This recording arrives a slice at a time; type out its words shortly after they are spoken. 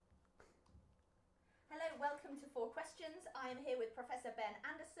welcome to Four Questions. I am here with Professor Ben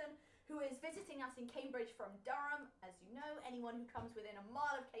Anderson, who is visiting us in Cambridge from Durham. As you know, anyone who comes within a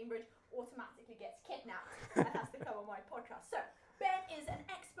mile of Cambridge automatically gets kidnapped and has to come on my podcast. So, Ben is an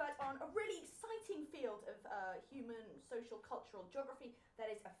expert on a really exciting field of human, social, cultural geography that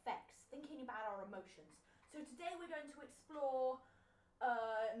is affects, thinking about our emotions. So today we're going to explore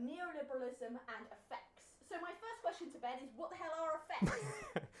neoliberalism and effects. So my first question to Ben is, what the hell are effects?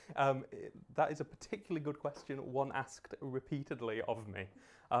 That is a particularly good question, one asked repeatedly of me.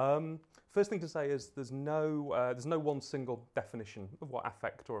 First thing to say is there's no one single definition of what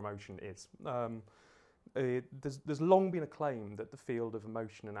affect or emotion is. There's long been a claim that the field of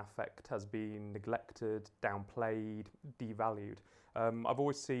emotion and affect has been neglected, downplayed, devalued. I've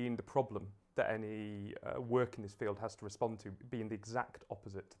always seen the problem that any work in this field has to respond to being the exact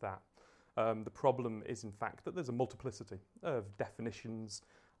opposite to that. The problem is, in fact, that there's a multiplicity of definitions,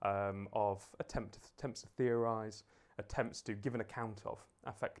 of attempts to theorise, attempts to give an account of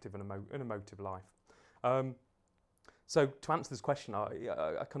affective and emotive life. So to answer this question, I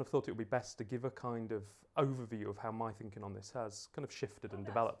kind of thought it would be best to give a kind of overview of how my thinking on this has kind of shifted and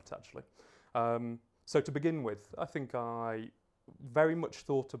developed, actually. So to begin with, I think I very much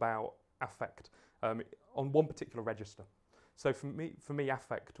thought about affect on one particular register. So for me,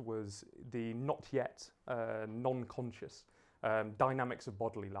 affect was the not yet non-conscious dynamics of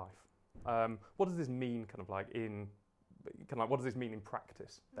bodily life. What does this mean, what does this mean in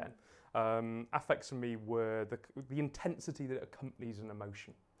practice then? Affects for me were the intensity that accompanies an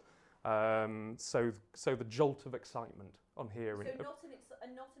emotion. So the jolt of excitement on hearing. So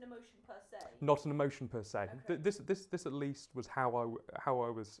not an emotion per se. Not an emotion per se. Okay. This at least was how I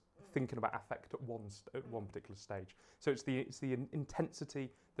was thinking about affect at one particular stage. So it's the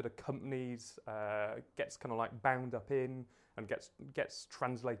intensity that accompanies, gets kind of like bound up in, and gets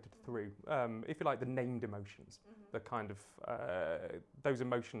translated through. If you like, the named emotions, the kind of those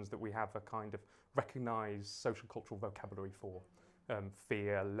emotions that we have a kind of recognised social cultural vocabulary for,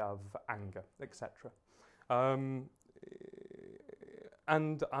 fear, love, anger, etc.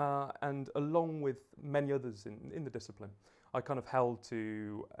 And along with many others in the discipline, I kind of held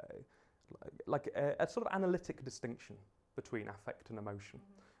to a sort of analytic distinction between affect and emotion.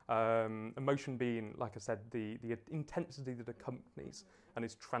 Emotion being, like I said, the intensity that accompanies and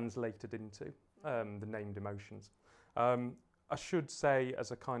is translated into the named emotions. I should say,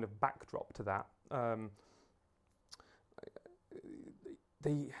 as a kind of backdrop to that,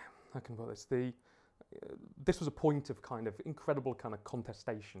 this was a point of kind of incredible kind of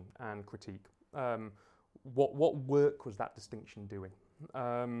contestation and critique. What work was that distinction doing?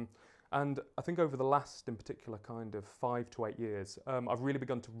 And I think over the last, in particular, kind of 5 to 8 years, I've really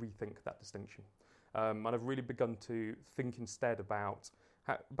begun to rethink that distinction. And I've really begun to think instead about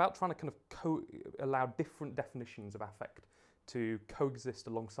trying to kind of allow different definitions of affect to coexist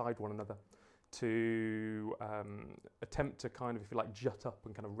alongside one another, to attempt to kind of, if you like, jut up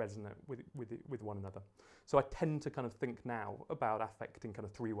and kind of resonate with one another. So I tend to kind of think now about affect in kind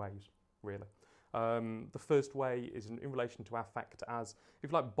of 3 ways, really. The first way is in relation to affect as,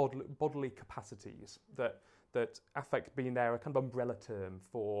 if you like, bodily capacities, that affect being there a kind of umbrella term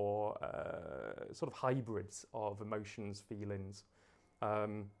for sort of hybrids of emotions, feelings.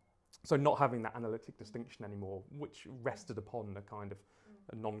 So not having that analytic distinction anymore, which rested upon a kind of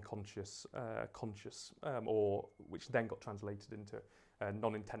a non-conscious, conscious, or which then got translated into a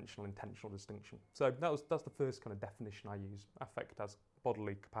non-intentional, intentional distinction. So that's the first kind of definition I use, affect as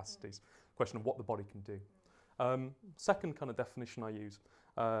bodily capacities, question of what the body can do. Second kind of definition I use,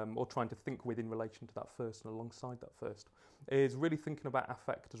 or trying to think with in relation to that first and alongside that first, is really thinking about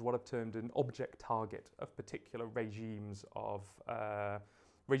affect as what I've termed an object target of particular regimes of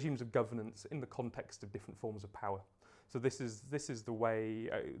governance in the context of different forms of power. So this is the way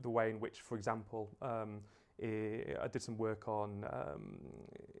in which, for example, I did some work on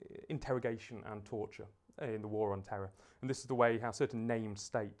interrogation and torture in the War on Terror, and this is the way how certain named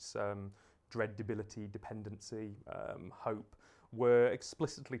states, dread, debility, dependency, hope, were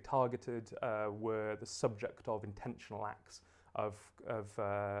explicitly targeted, were the subject of intentional acts of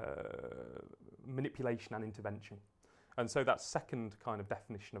manipulation and intervention. And so that second kind of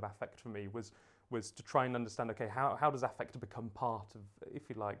definition of affect for me was to try and understand, okay, how does affect become part of, if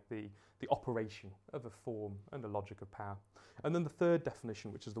you like, the operation of a form and a logic of power. And then the third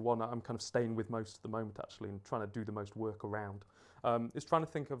definition, which is the one I'm kind of staying with most at the moment, actually, and trying to do the most work around, is trying to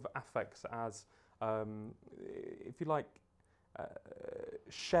think of affects as, if you like,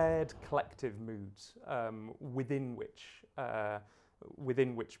 shared collective moods within which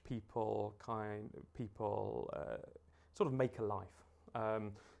people sort of make a life.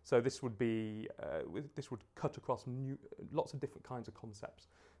 So this would be this would cut across lots of different kinds of concepts.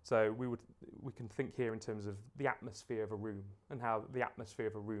 So we can think here in terms of the atmosphere of a room and how the atmosphere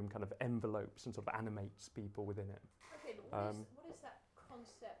of a room kind of envelopes and sort of animates people within it. Okay, but what is that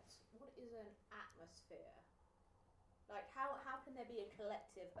concept? What is an atmosphere? Like, how can there be a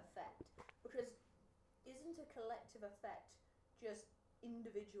collective effect? Because isn't a collective effect just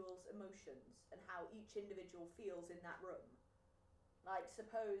individuals' emotions and how each individual feels in that room? Like,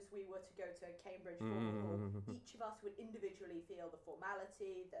 suppose we were to go to a Cambridge Football Hall, each of us would individually feel the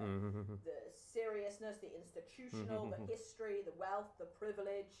formality, the seriousness, the institutional, the history, the wealth, the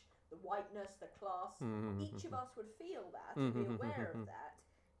privilege, the whiteness, the class. Each of us would feel that and be aware of that.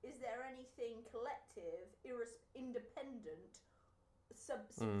 Is there anything collective, independent,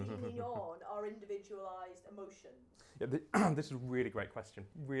 subvening on our individualised emotions? Yeah, this is a really great question.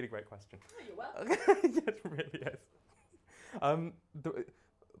 Really great question. Oh, you're welcome. Yeah, it really is.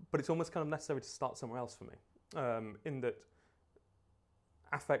 But it's almost kind of necessary to start somewhere else for me, in that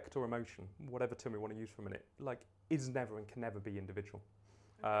affect or emotion, whatever term we want to use for a minute, like is never and can never be individual.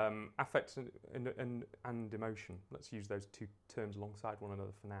 Affect and emotion, let's use those two terms alongside one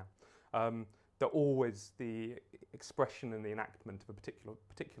another for now. They're always the expression and the enactment of a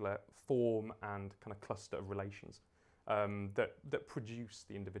particular form and kind of cluster of relations that produce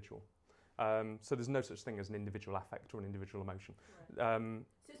the individual. So there's no such thing as an individual affect or an individual emotion. Right. So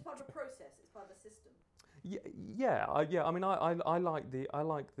it's part of a process. It's part of a system. Yeah. I mean, I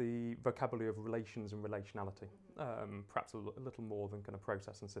like the vocabulary of relations and relationality. Perhaps a little more than kind of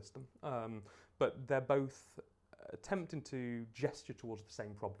process and system. But they're both attempting to gesture towards the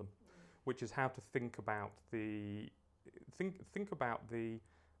same problem, which is how to think about the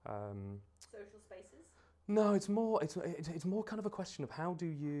social spaces. No, it's more kind of a question of how do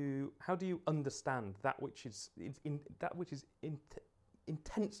you understand that which is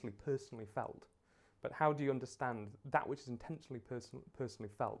intensely personally felt, but how do you understand that which is intensely personally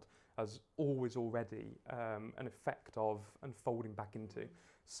felt as always already an effect of unfolding back into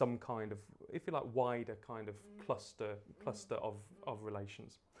some kind of, if you like, wider kind of cluster of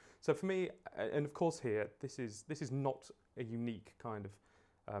relations. So for me, and of course here, this is not a unique kind of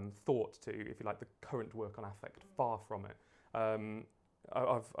thought to, if you like, the current work on affect. Far from it.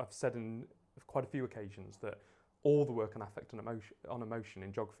 I've said in quite a few occasions that all the work on affect and emotion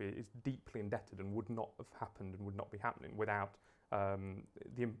in geography is deeply indebted and would not have happened and would not be happening without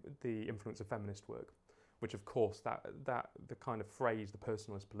the influence of feminist work, which of course that the kind of phrase, the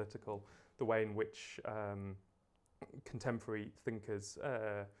personal is political, the way in which contemporary thinkers,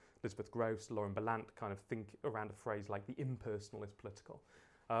 Elizabeth Grosz, Lauren Belant, kind of think around a phrase like the impersonal is political.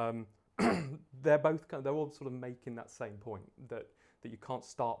 They're all sort of making that same point that you can't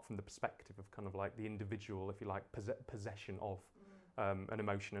start from the perspective of kind of like the individual, if you like, possession of an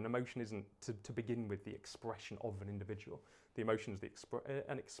emotion. An emotion isn't to begin with the expression of an individual. The emotion is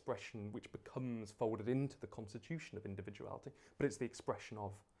an expression which becomes folded into the constitution of individuality, but it's the expression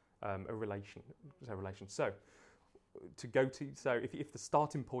of a relation. So if the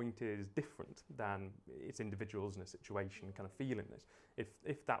starting point is different than it's individuals in a situation kind of feeling this,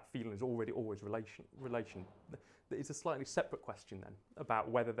 if that feeling is already always relation, it's a slightly separate question then about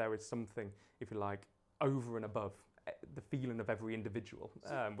whether there is something, if you like, over and above the feeling of every individual,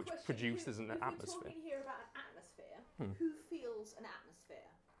 which produces an atmosphere. If we're talking here about an atmosphere, who feels an atmosphere?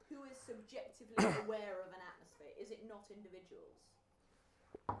 Who is subjectively aware of an atmosphere? Is it not individuals?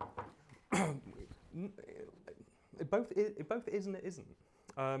 It both is and it isn't.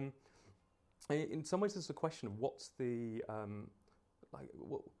 In some ways, it's a question of what's the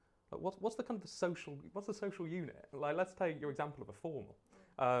what's the kind of the social unit. Like, let's take your example of a formal.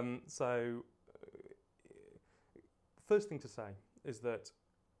 First thing to say is that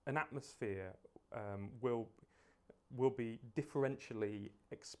an atmosphere will be differentially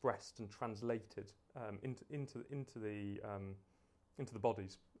expressed and translated into the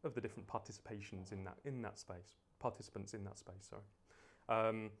bodies of the different participations in that space. Participants in that space, sorry.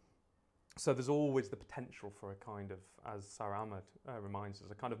 So there's always the potential for a kind of, as Sarah Ahmed reminds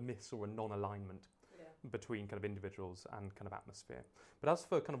us, a kind of miss or a non-alignment between kind of individuals and kind of atmosphere. But as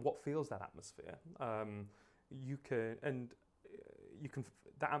for kind of what feels that atmosphere,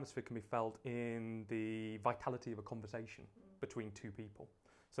 that atmosphere can be felt in the vitality of a conversation between two people.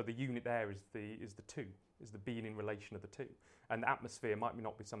 So the unit there is the two, is the being in relation of the two. And the atmosphere might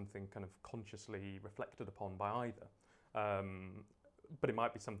not be something kind of consciously reflected upon by either, but it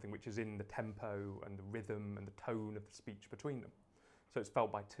might be something which is in the tempo and the rhythm and the tone of the speech between them. So it's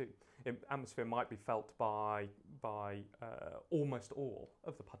felt by two. Atmosphere might be felt by almost all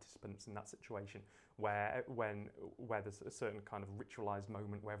of the participants in that situation, where there's a certain kind of ritualized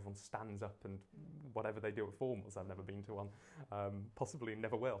moment where everyone stands up and whatever they do at formals, I've never been to one, possibly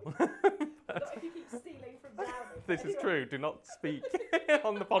never will. Not if you keep stealing from Downing. This is true. Do not speak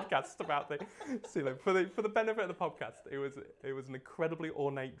on the podcast about the stealing. For the benefit of the podcast, it was an incredibly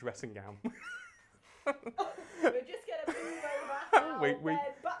ornate dressing gown. We're just going to move over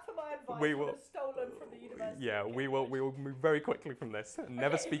back for my advice. We will stolen from the university. Yeah, we will move very quickly from this and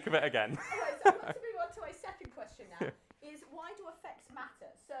never speak of it again. Alright, so I want to move on to my second question now. Is why do effects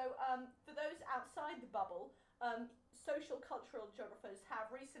matter? So for those outside the bubble, social cultural geographers have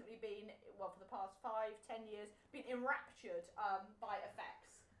recently been, well, for the past 5-10 years, been enraptured by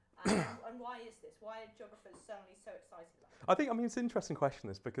effects. And why is this? Why are geographers suddenly so excited about it? I think, it's an interesting question,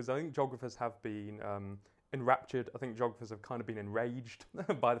 this, because I think geographers have been enraptured. I think geographers have kind of been enraged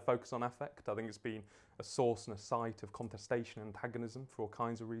by the focus on affect. I think it's been a source and a site of contestation and antagonism for all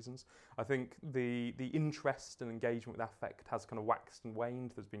kinds of reasons. I think the interest and engagement with affect has kind of waxed and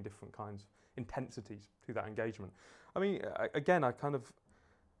waned. There's been different kinds of intensities to that engagement. I mean, again, I kind of...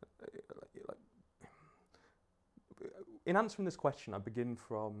 in answering this question, I begin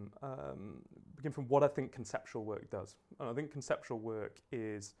from what I think conceptual work does. And I think conceptual work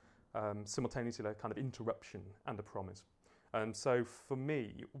is simultaneously a kind of interruption and a promise. And so for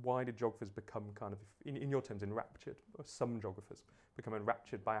me, why did geographers become kind of, in your terms, enraptured? Or some geographers become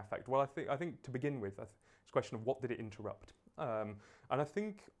enraptured by affect? Well, I think to begin with, it's a question of what did it interrupt? And I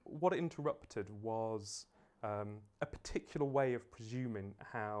think what it interrupted was a particular way of presuming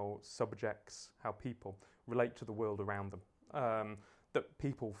how subjects, how people relate to the world around them. That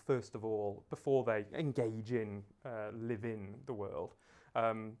people, first of all, before they engage in, live in the world,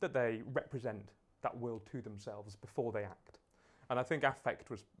 that they represent that world to themselves before they act. And I think affect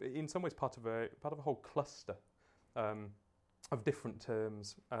was, in some ways, part of a whole cluster of different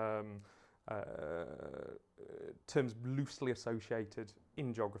terms, terms loosely associated,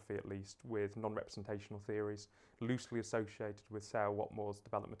 in geography at least, with non-representational theories, loosely associated with Sarah Watmore's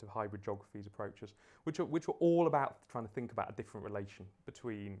development of hybrid geographies approaches, which were all about trying to think about a different relation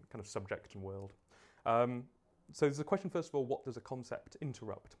between kind of subject and world. So there's a question, first of all, what does a concept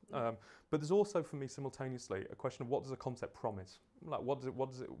interrupt? But there's also, for me, simultaneously, a question of what does a concept promise? Like,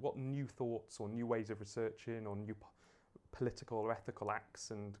 what new thoughts or new ways of researching or new political or ethical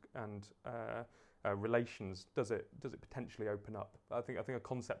acts and relations does it potentially open up? I think a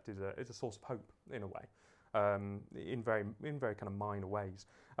concept is a source of hope in a way, in very kind of minor ways.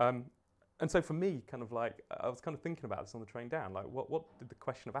 And so for me, kind of like, I was kind of thinking about this on the train down, like what did the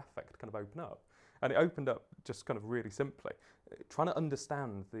question of affect kind of open up? And it opened up just kind of really simply, trying to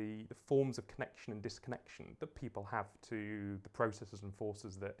understand the forms of connection and disconnection that people have to the processes and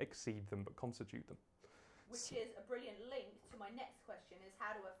forces that exceed them but constitute them. Which is a brilliant link to my next question, is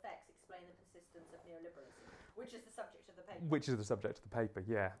how do effects explain the persistence of neoliberalism, which is the subject of the paper. Which is the subject of the paper,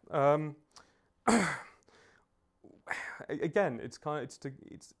 yeah. Again, it's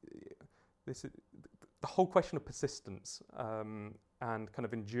the whole question of persistence and kind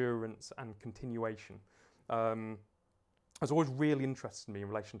of endurance and continuation has always really interested me in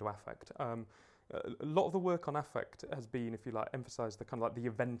relation to affect. A lot of the work on affect has been, if you like, emphasised the kind of like the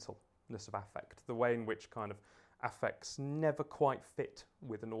eventalness of affect, the way in which kind of affects never quite fit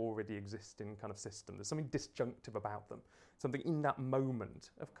with an already existing kind of system. There's something disjunctive about them, something in that moment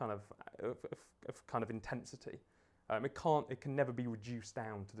of kind of intensity. It can never be reduced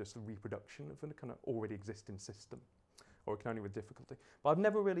down to this reproduction of a kind of already existing system, or it can only with difficulty. But I've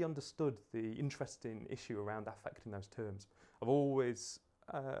never really understood the interesting issue around affect in those terms. I've always,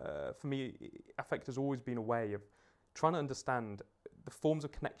 for me, affect has always been a way of trying to understand the forms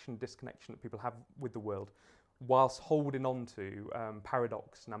of connection and disconnection that people have with the world, whilst holding on to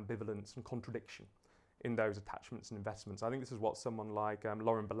paradox and ambivalence and contradiction in those attachments and investments. I think this is what someone like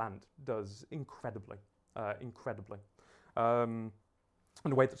Lauren Berlant does incredibly.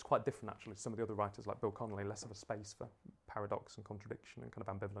 In a way that's quite different, actually, to some of the other writers like Bill Connolly, less of a space for paradox and contradiction and kind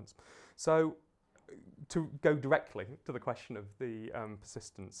of ambivalence. So, to go directly to the question of the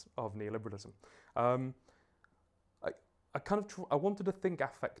persistence of neoliberalism, I wanted to think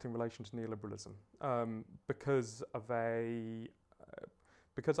affect in relation to neoliberalism because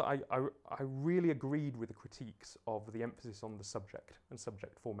I really agreed with the critiques of the emphasis on the subject and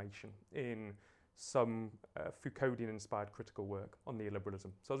subject formation in some Foucauldian-inspired critical work on neoliberalism.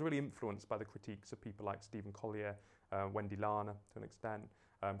 So I was really influenced by the critiques of people like Stephen Collier, Wendy Larner to an extent,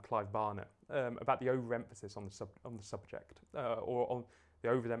 Clive Barnett, about the overemphasis on the subject, or on the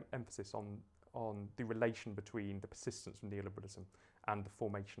overemphasis on the relation between the persistence of neoliberalism and the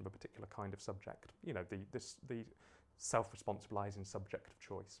formation of a particular kind of subject. You know, the self-responsibilizing subject of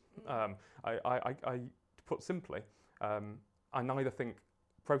choice. To put simply, I neither think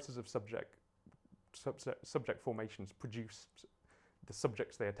process of subject formations produce the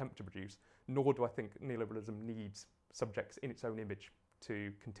subjects they attempt to produce, nor do I think neoliberalism needs subjects in its own image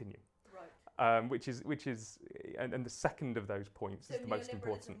to continue. Right. Which is, and the second of those points is the most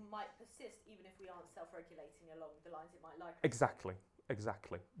important. So neoliberalism might persist even if we aren't self-regulating along the lines it might like. Exactly.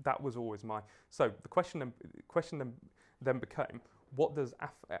 That was always my. So the question then became, what does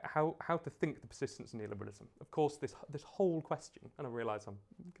how to think the persistence of neoliberalism? Of course, this whole question, and I realise I'm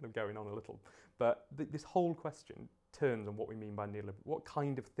kind of going on a little, but this whole question turns on what we mean by neoliberalism. What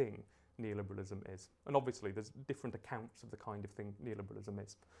kind of thing neoliberalism is? And obviously, there's different accounts of the kind of thing neoliberalism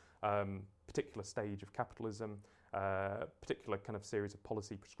is. Particular stage of capitalism, particular kind of series of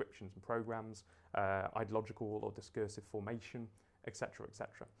policy prescriptions and programs, ideological or discursive formation, etc.,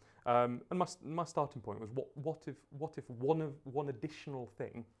 etc. And my starting point was what if one additional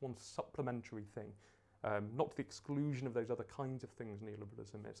thing, one supplementary thing, not to the exclusion of those other kinds of things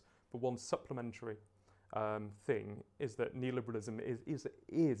neoliberalism is, but one supplementary thing is that neoliberalism is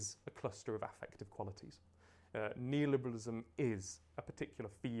a cluster of affective qualities. Neoliberalism is a particular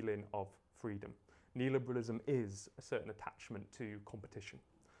feeling of freedom. Neoliberalism is a certain attachment to competition.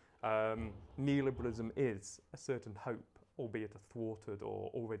 Neoliberalism is a certain hope, albeit a thwarted or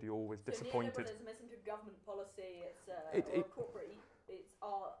already always disappointed. Neoliberalism isn't a government policy, it's or a corporate, it's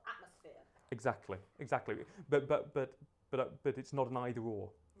our atmosphere. Exactly. But it's not an either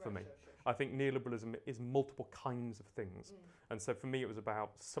or for me. Sure. I think neoliberalism is multiple kinds of things, and so for me it was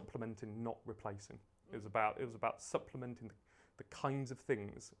about supplementing, not replacing. It was about supplementing the kinds of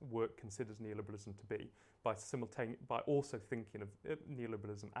things work considers neoliberalism to be by also thinking of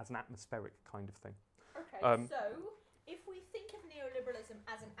neoliberalism as an atmospheric kind of thing. Okay, so if we think of neoliberalism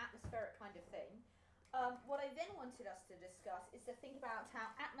as an atmospheric kind of thing, what I then wanted us to discuss is to think about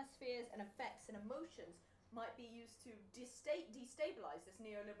how atmospheres and effects and emotions might be used to destabilise this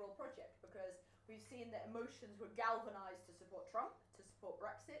neoliberal project, because we've seen that emotions were galvanised to support Trump, to support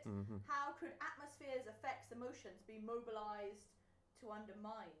Brexit. How could atmospheres, effects, emotions be mobilised to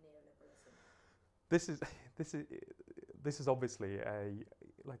undermine neoliberalism? This is obviously a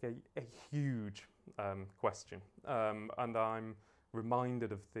huge question, and I'm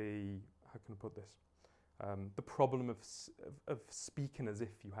reminded of how can I put this? The problem of speaking as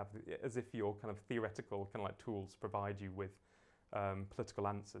if your kind of theoretical kind of like tools provide you with political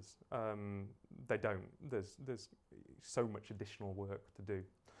answers. They don't. There's so much additional work to do.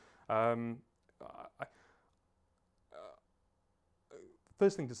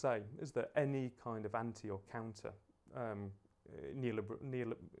 First thing to say is that any kind of anti or counter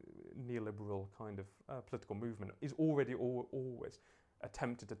neoliberal kind of political movement is already always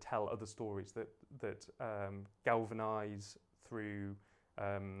attempted to tell other stories that galvanise through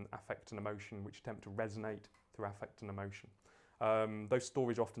affect and emotion, which attempt to resonate through affect and emotion. Those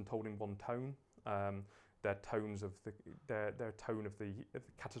stories are often told in one tone. They're tones of their tone of the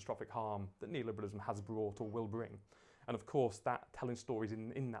catastrophic harm that neoliberalism has brought or will bring, and of course that telling stories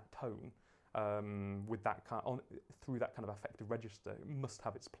in that tone with that through that kind of affective register must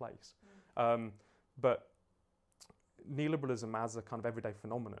have its place. But neoliberalism as a kind of everyday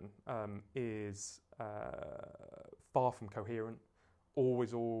phenomenon is far from coherent,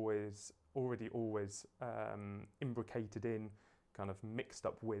 always imbricated in, kind of mixed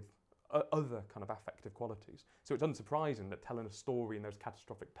up with other kind of affective qualities. So it's unsurprising that telling a story in those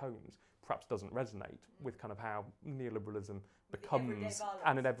catastrophic tones perhaps doesn't resonate with kind of how neoliberalism becomes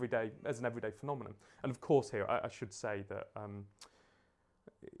an everyday phenomenon. And of course here I should say that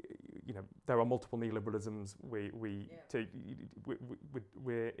there are multiple neoliberalisms.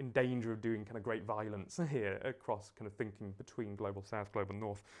 We're in danger of doing kind of great violence here across kind of thinking between global south, global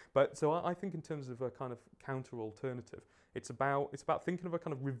north. But so I think in terms of a kind of counter alternative, it's about thinking of a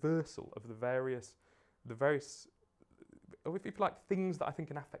kind of reversal of the various, if you like, things that I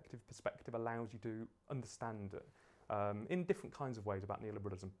think an affective perspective allows you to understand in different kinds of ways about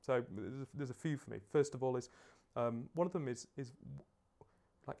neoliberalism. So there's a few for me. First of all is one of them is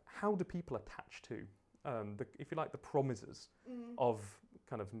like, how do people attach to if you like, the promises of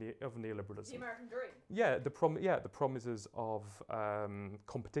kind of of neoliberalism? The American dream. Yeah, the promises of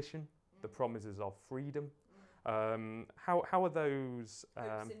competition, the promises of freedom. How are those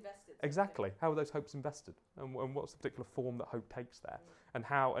hopes invested? Exactly. How are those hopes invested, and what's the particular form that hope takes there, and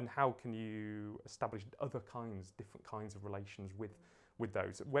how can you establish different kinds of relations with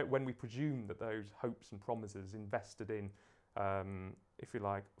those? When we presume that those hopes and promises invested in, if you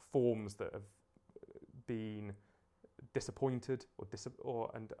like, forms that have been disappointed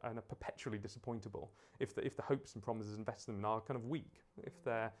and are perpetually disappointable if the hopes and promises invested in them are kind of weak, if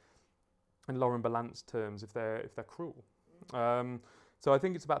they're, in Lauren Ballant's terms, if they're cruel. So I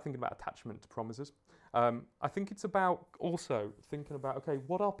think it's about thinking about attachment to promises. I think it's about also thinking about, okay,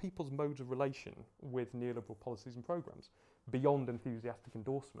 what are people's modes of relation with neoliberal policies and programs beyond enthusiastic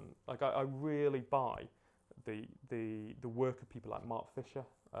endorsement? Like I really buy the work of people like Mark Fisher,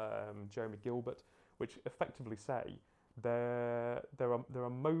 Jeremy Gilbert, which effectively say there are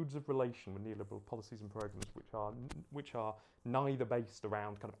modes of relation with neoliberal policies and programs which are neither based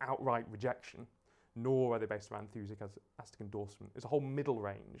around kind of outright rejection, nor are they based around enthusiastic endorsement. It's a whole middle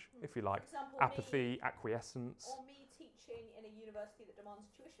range, if you like. For example, Apathy, acquiescence. Or me teaching in a university that demands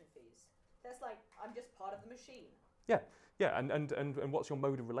tuition fees. That's like, I'm just part of the machine. Yeah, and what's your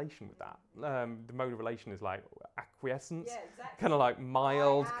mode of relation with that? The mode of relation is like acquiescence, Yeah, exactly. kind of like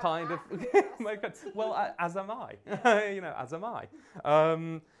mild, kind of. Well, as am I. Yeah. As am I.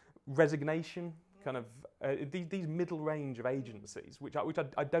 Resignation, kind of these middle range of agencies, which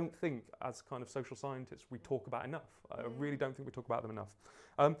I don't think, as kind of social scientists, we talk about enough. I really don't think we talk about them enough.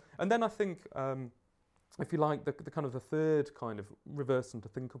 And then I think, if you like, the kind of the third kind of reversion to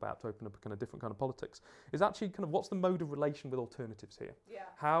think about to open up a kind of different kind of politics is actually kind of what's the mode of relation with alternatives here? Yeah.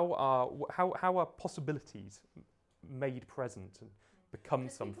 How are possibilities made present and become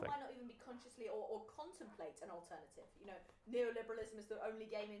Because something? people might not even be consciously or contemplate an alternative. You know, neoliberalism is the only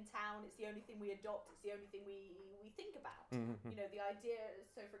game in town. It's the only thing we adopt. It's the only thing we think about. Mm-hmm. You know, the idea.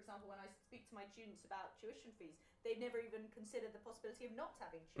 So, for example, when I speak to my students about tuition fees, they've never even considered the possibility of not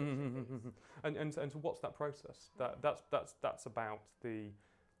having tuition fees. And so what's that process? That's about the,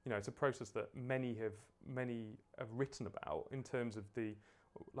 you know, it's a process that many have written about in terms of the,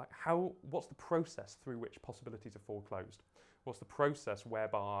 like, what's the process through which possibilities are foreclosed? What's the process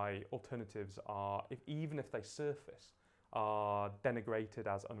whereby alternatives are, even if they surface, are denigrated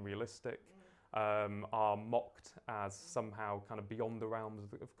as unrealistic, are mocked as somehow kind of beyond the realms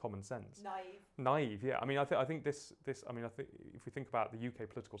of common sense? Naive, yeah. I mean, I think this. I mean, I think if we think about the UK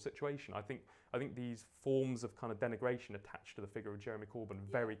political situation, I think these forms of kind of denigration attached to the figure of Jeremy Corbyn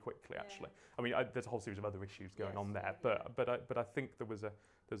very quickly. Actually, I mean, there's a whole series of other issues going on there, but I think there's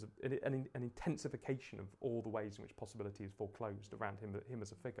an intensification of all the ways in which possibility is foreclosed around him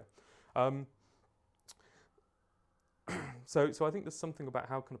as a figure. So I think there's something about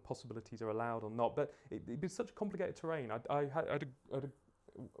how kind of possibilities are allowed or not, but it'd be such a complicated terrain. I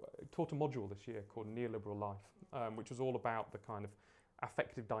taught a module this year called Neoliberal Life, which was all about the kind of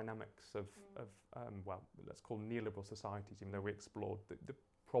affective dynamics of well, let's call them neoliberal societies, even though we explored the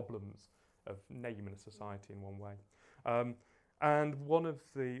problems of naming a society in one way. And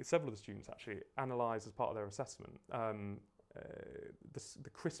several of the students actually analysed as part of their assessment the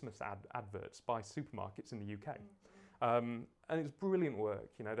Christmas adverts by supermarkets in the UK. And it's brilliant work.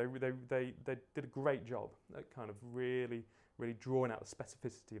 You know, they did a great job at kind of really drawing out the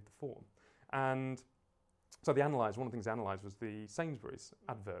specificity of the form. And so one of the things they analysed was the Sainsbury's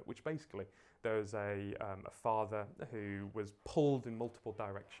advert, which basically there was a father who was pulled in multiple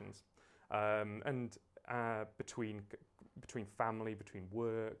directions, and between family, between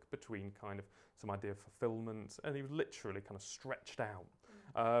work, between kind of some idea of fulfilment, and he was literally kind of stretched out.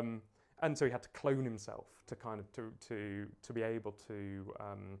 And so he had to clone himself to kind of to be able to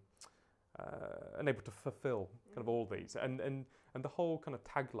able to fulfill kind of all these. And the whole kind of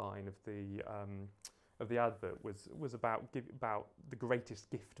tagline of the advert was about the greatest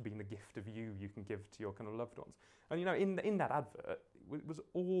gift being the gift of you can give to your kind of loved ones. And you know, in that advert was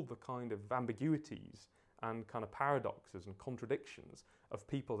all the kind of ambiguities and kind of paradoxes and contradictions of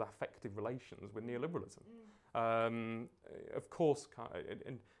people's affective relations with neoliberalism. Of course,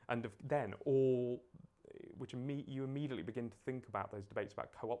 then all, which you immediately begin to think about those debates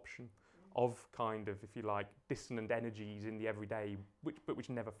about co-option of kind of, if you like, dissonant energies in the everyday, which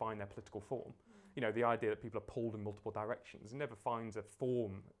never find their political form. You know, the idea that people are pulled in multiple directions never finds a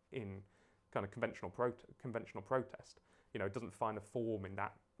form in kind of conventional protest. You know, it doesn't find a form in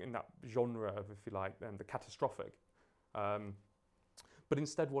that genre of, if you like, the catastrophic. But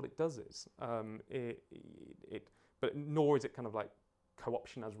instead, what it does is, but nor is it kind of like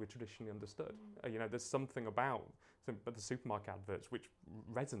co-option as we traditionally understood. You know, there's something about the supermarket adverts which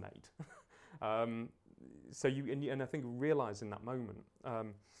resonate. So and I think realising that moment, how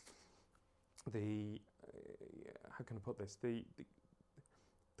can I put this? The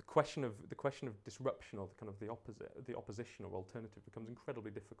question of disruption, or the opposition or alternative, becomes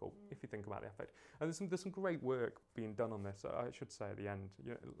incredibly difficult if you think about the affect. And there's some great work being done on this. I should say at the end,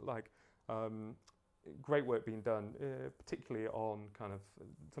 you know, like great work being done, particularly on kind of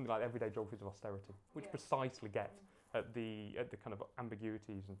something like Everyday Geographies of Austerity, which precisely get at the kind of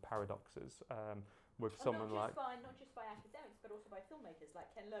ambiguities and paradoxes with someone like not just by academics, but also by filmmakers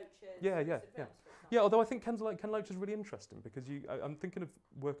like Ken Loach's. Yeah. Although I think Ken Loach is really interesting because I'm thinking of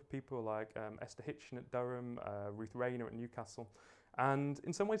work of people like Esther Hitchen at Durham, Ruth Rayner at Newcastle, and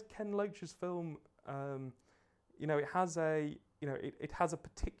in some ways Ken Loach's film, it has a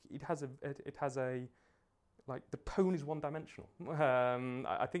like the tone is one-dimensional.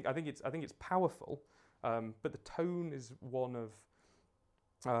 I think it's powerful, but the tone is one of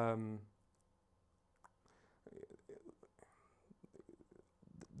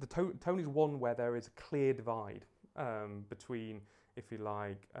the tone is one where there is a clear divide between, if you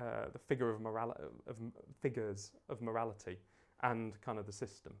like, the figures of morality and kind of the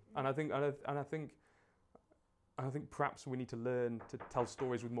system. And I think perhaps we need to learn to tell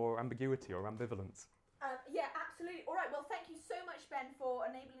stories with more ambiguity or ambivalence. Yeah, absolutely. All right, well, thank you so much, Ben, for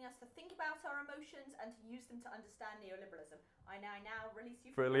enabling us to think about our emotions and to use them to understand neoliberalism. I now release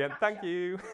you from Brilliant, thank you.